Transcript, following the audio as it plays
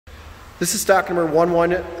This is stock number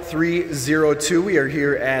 11302. We are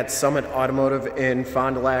here at Summit Automotive in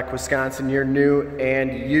Fond du Lac, Wisconsin, your new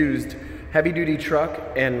and used heavy-duty truck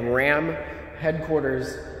and Ram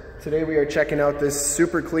headquarters. Today we are checking out this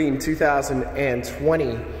super clean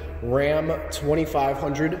 2020 Ram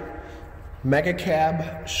 2500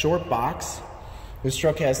 MEGA-CAB Shortbox. This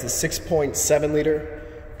truck has the 6.7 liter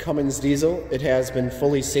Cummins diesel. It has been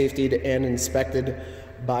fully safetied and inspected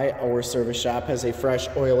by our service shop, has a fresh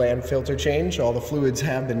oil and filter change. All the fluids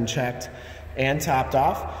have been checked and topped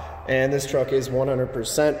off, and this truck is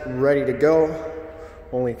 100% ready to go.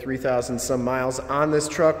 Only 3,000 some miles on this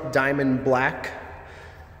truck. Diamond black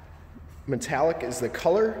metallic is the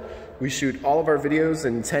color. We shoot all of our videos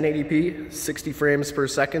in 1080p, 60 frames per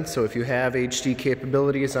second, so if you have HD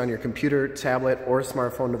capabilities on your computer, tablet, or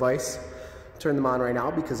smartphone device, turn them on right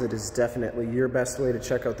now, because it is definitely your best way to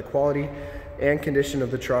check out the quality and condition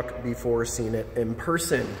of the truck before seeing it in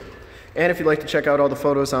person. And if you'd like to check out all the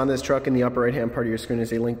photos on this truck, in the upper right hand part of your screen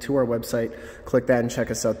is a link to our website. Click that and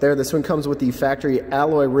check us out there. This one comes with the factory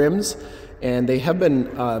alloy rims, and they have been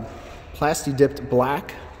plasti dipped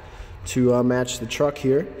black to match the truck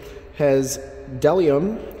here. Has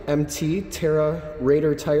Delium MT Terra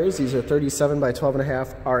Raider tires. These are 37 by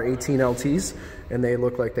 12.5 R18 LTs, and they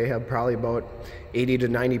look like they have probably about 80 to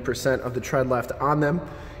 90% of the tread left on them.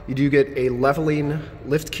 You do get a leveling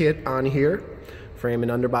lift kit on here. Frame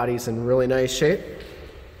and underbody's in really nice shape.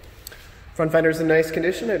 Front fender's in nice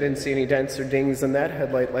condition. I didn't see any dents or dings in that.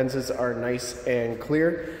 Headlight lenses are nice and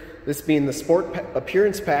clear. This being the Sport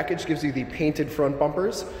Appearance Package gives you the painted front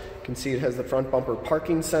bumpers. You can see it has the front bumper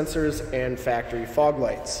parking sensors and factory fog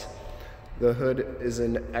lights. The hood is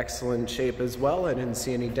in excellent shape as well. I didn't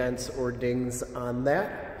see any dents or dings on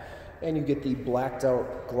that. And you get the blacked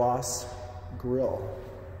out gloss grille.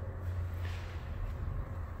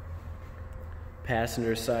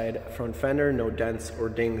 Passenger side front fender, no dents or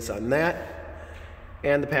dings on that.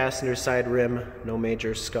 And the passenger side rim, no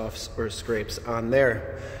major scuffs or scrapes on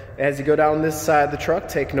there. As you go down this side of the truck,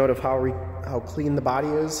 take note of how clean the body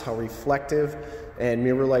is, how reflective and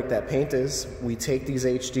mirror-like that paint is. We take these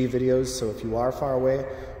HD videos, so if you are far away,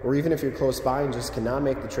 or even if you're close by and just cannot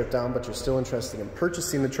make the trip down, but you're still interested in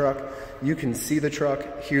purchasing the truck, you can see the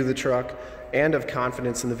truck, hear the truck, and have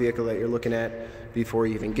confidence in the vehicle that you're looking at before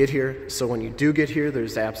you even get here. So when you do get here,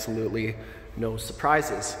 there's absolutely no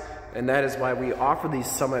surprises. And that is why we offer the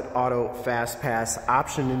Summit Auto Fast Pass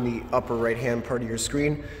option in the upper right-hand part of your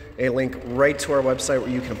screen. A link right to our website where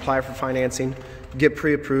you can apply for financing, get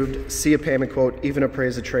pre-approved, see a payment quote, even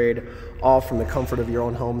appraise a trade, all from the comfort of your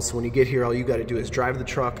own home. So when you get here, all you got to do is drive the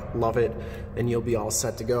truck, love it, and you'll be all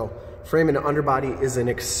set to go. Frame and underbody is in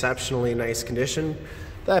exceptionally nice condition.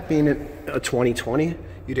 That being a 2020,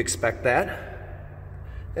 you'd expect that.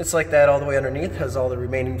 It's like that all the way underneath, has all the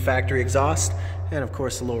remaining factory exhaust, and of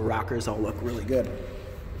course the little rockers all look really good.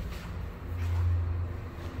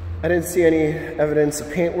 I didn't see any evidence of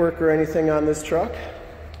paintwork or anything on this truck.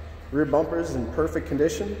 Rear bumper's in perfect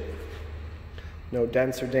condition. No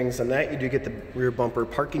dents or dings on that. You do get the rear bumper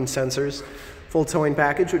parking sensors. Full towing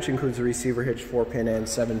package, which includes a receiver hitch, 4-pin and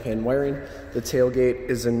 7-pin wiring. The tailgate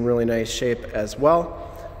is in really nice shape as well.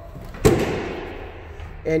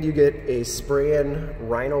 And you get a spray-in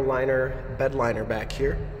Rhino liner bed liner back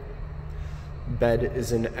here. Bed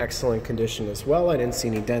is in excellent condition as well. I didn't see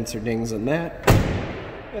any dents or dings on that.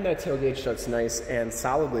 And that tailgate shuts nice and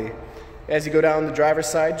solidly. As you go down the driver's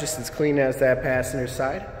side, just as clean as that passenger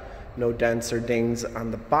side. No dents or dings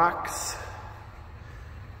on the box.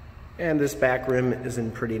 And this back rim is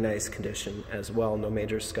in pretty nice condition as well. No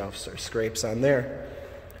major scuffs or scrapes on there.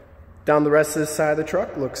 Down the rest of this side of the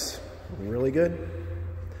truck looks really good.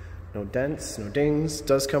 No dents, no dings.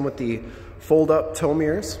 Does come with the fold-up tow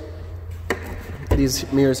mirrors. These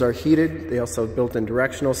mirrors are heated. They also have built-in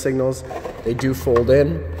directional signals. They do fold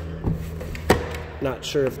in. Not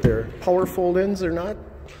sure if they're power fold-ins or not.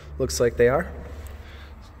 Looks like they are.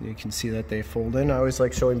 You can see that they fold in. I always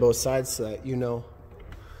like showing both sides so that you know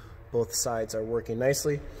both sides are working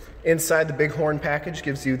nicely. Inside, the Bighorn package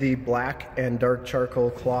gives you the black and dark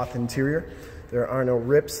charcoal cloth interior. There are no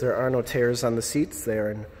rips, there are no tears on the seats. They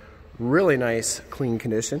are in really nice, clean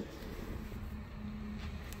condition.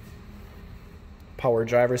 Power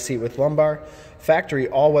driver's seat with lumbar. Factory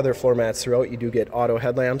all-weather floor mats throughout. You do get auto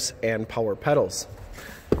headlamps and power pedals.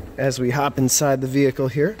 As we hop inside the vehicle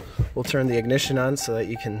here, we'll turn the ignition on so that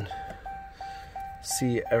you can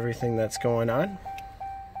see everything that's going on.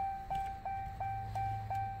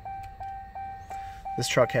 This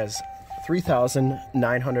truck has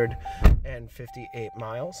 3,958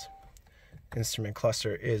 miles. Instrument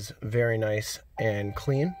cluster is very nice and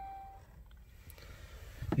clean.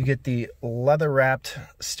 You get the leather-wrapped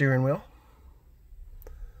steering wheel,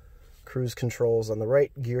 cruise controls on the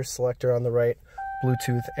right, gear selector on the right,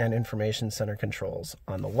 Bluetooth and information center controls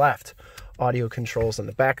on the left, audio controls on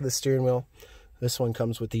the back of the steering wheel. This one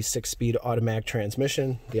comes with the 6-speed automatic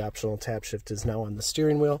transmission. The optional tap shift is now on the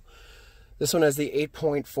steering wheel. This one has the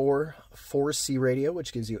 8.4 4C radio,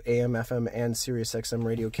 which gives you AM, FM, and Sirius XM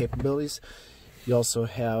radio capabilities. You also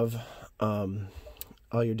have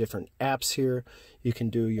all your different apps here. You can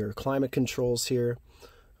do your climate controls here,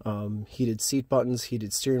 heated seat buttons,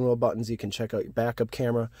 heated steering wheel buttons. You can check out your backup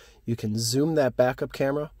camera. You can zoom that backup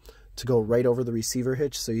camera to go right over the receiver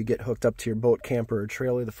hitch, so you get hooked up to your boat, camper, or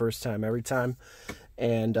trailer the first time every time.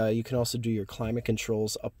 And you can also do your climate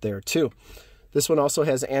controls up there too. This one also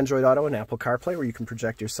has Android Auto and Apple CarPlay, where you can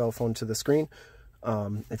project your cell phone to the screen.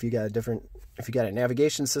 If you got a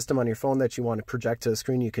navigation system on your phone that you want to project to the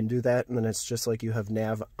screen, you can do that, and then it's just like you have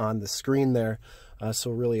nav on the screen there.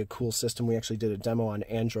 So really a cool system. We actually did a demo on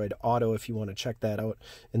Android Auto if you want to check that out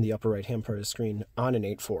in the upper right hand part of the screen on an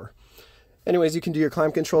 8.4. Anyways, you can do your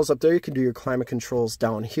climate controls up there. You can do your climate controls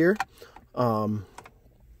down here. And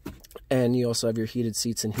you also have your heated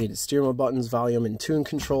seats and heated steering wheel buttons, volume and tune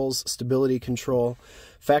controls, stability control,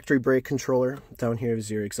 factory brake controller. Down here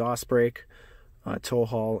is your exhaust brake, tow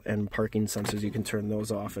haul, and parking sensors. You can turn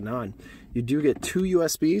those off and on. You do get 2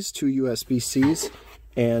 USBs, 2 USB-Cs,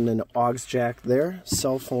 and an aux jack there,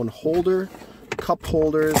 cell phone holder, cup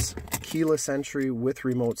holders, keyless entry with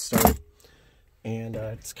remote start. And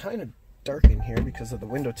it's kind of dark in here because of the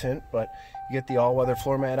window tint, but you get the all-weather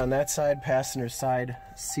floor mat on that side. Passenger side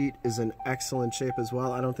seat is in excellent shape as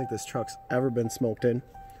well. I don't think this truck's ever been smoked in.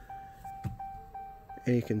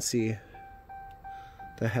 And you can see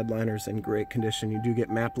the headliner's in great condition. You do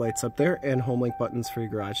get map lights up there and Homelink buttons for your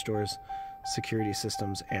garage doors, security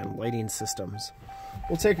systems, and lighting systems.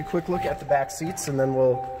 We'll take a quick look at the back seats and then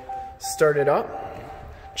we'll start it up.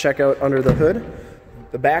 Check out under the hood.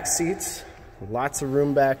 The back seats, lots of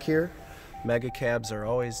room back here. Mega cabs are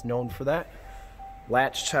always known for that.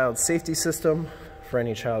 Latch child safety system for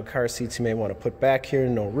any child car seats you may want to put back here.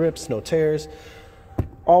 No rips, no tears.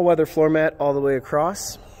 All-weather floor mat all the way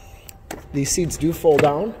across. These seats do fold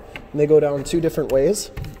down, and they go down 2 different ways.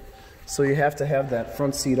 So you have to have that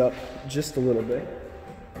front seat up just a little bit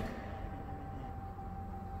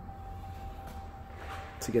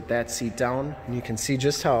to get that seat down. And you can see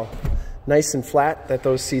just how nice and flat that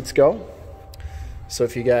those seats go. So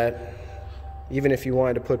if you got, even if you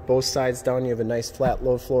wanted to put both sides down, you have a nice flat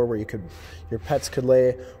low floor where your pets could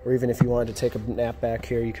lay, or even if you wanted to take a nap back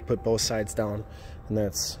here, you could put both sides down, and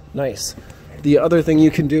that's nice. The other thing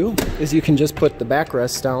you can do is you can just put the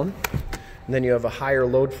backrest down, and then you have a higher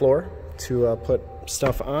load floor to put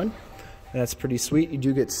stuff on. That's pretty sweet. You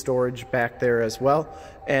do get storage back there as well,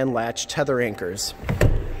 and latch tether anchors.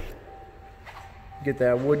 Get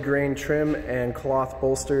that wood grain trim and cloth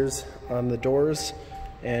bolsters on the doors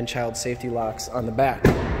and child safety locks on the back.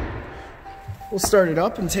 We'll start it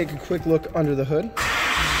up and take a quick look under the hood.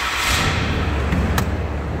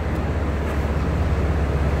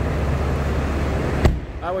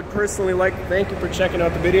 I would personally like to thank you for checking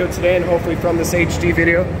out the video today, and hopefully from this HD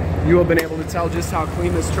video you have been able to tell just how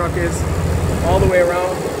clean this truck is all the way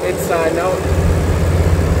around, inside and out.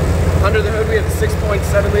 Under the hood we have the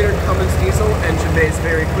 6.7 liter Cummins diesel. Engine bay is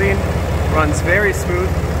very clean, runs very smooth.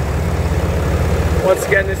 Once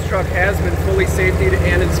again, this truck has been fully safetied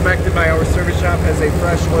and inspected by our service shop, has a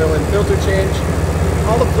fresh oil and filter change.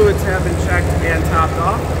 All the fluids have been checked and topped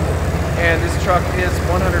off, and this truck is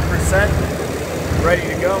 100% ready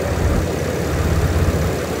to go.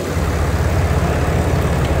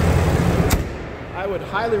 I would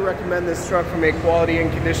highly recommend this truck from a quality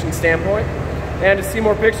and condition standpoint. And to see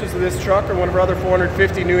more pictures of this truck or one of our other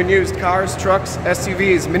 450 new and used cars, trucks,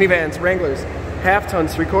 SUVs, minivans, Wranglers, half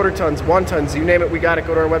tons, 3/4 tons, 1 tons, you name it, we got it.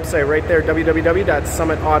 Go to our website right there,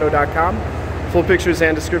 www.summitauto.com. Full pictures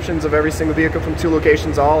and descriptions of every single vehicle from 2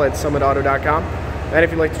 locations, all at summitauto.com. And if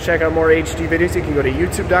you'd like to check out more HD videos, you can go to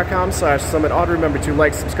youtube.com/summitauto. Remember to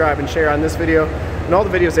like, subscribe, and share on this video and all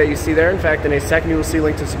the videos that you see there. In fact, in a second you will see a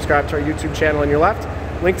link to subscribe to our YouTube channel on your left.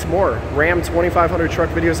 Link to more Ram 2500 truck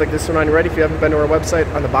videos like this one on your right. If you haven't been to our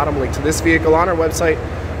website, on the bottom, link to this vehicle on our website.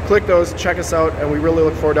 Click those, check us out, and we really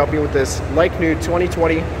look forward to helping you with this like-new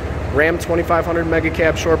 2020 Ram 2500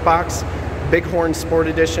 MEGA-CAB Shortbox, Bighorn Sport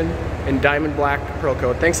Edition, in Diamond Black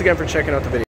Pearlcoat. Thanks again for checking out the video.